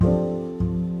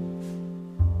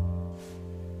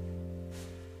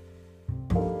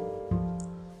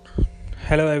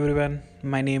Hello everyone,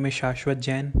 my name is Shashwat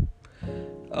Jain.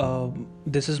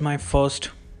 This is my first,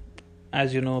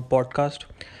 podcast.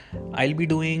 I'll be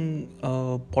doing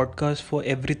a podcast for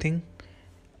everything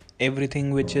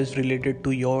which is related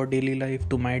to your daily life,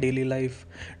 to my daily life,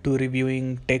 to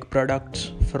reviewing tech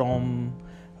products, from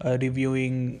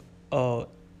reviewing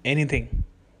anything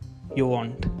you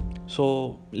want.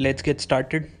 So let's get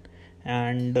started,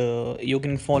 and you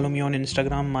can follow me on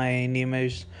Instagram.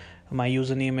 My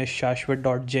username is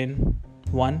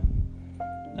shashwat.jain1,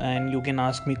 and you can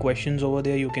ask me questions over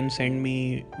there. Uh, you can send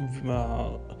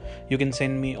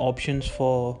me options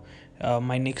for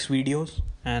my next videos,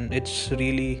 and it's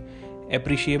really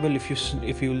appreciable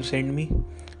if you will send me.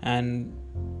 And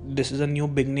this is a new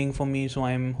beginning for me, so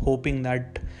I'm hoping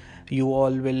that you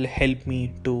all will help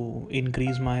me to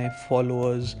increase my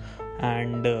followers,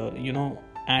 and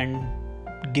and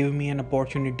give me an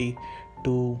opportunity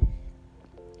to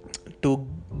to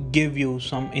give you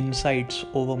some insights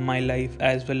over my life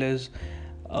as well as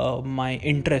my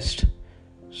interest.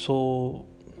 So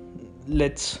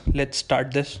let's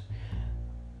start this.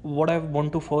 What I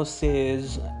want to first say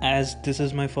is, as this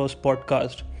is my first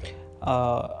podcast,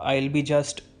 I'll be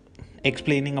just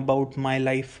explaining about my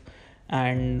life,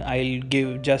 and I'll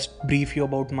give just brief you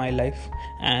about my life,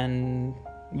 and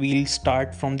we'll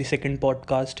start from the second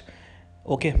podcast.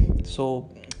 Okay, so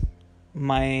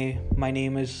my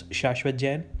name is Shashwat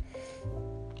Jain.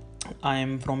 I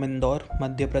am from Indore,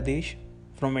 Madhya Pradesh,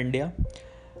 from India,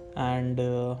 and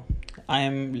I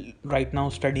am right now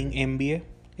studying MBA.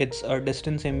 It's a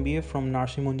distance MBA from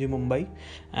Narsi Munji, Mumbai,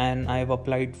 and I have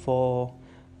applied for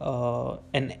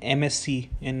an MSc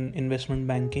in investment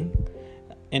banking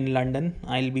in London.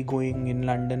 I'll be going to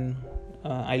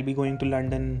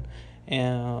London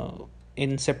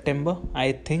in September,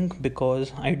 I think,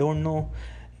 because I don't know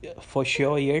for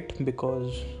sure yet,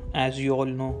 because as you all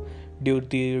know, due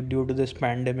to this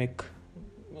pandemic,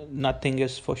 nothing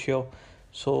is for sure.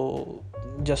 So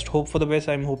just hope for the best.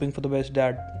 I'm hoping for the best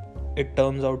that it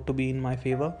turns out to be in my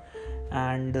favor.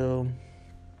 And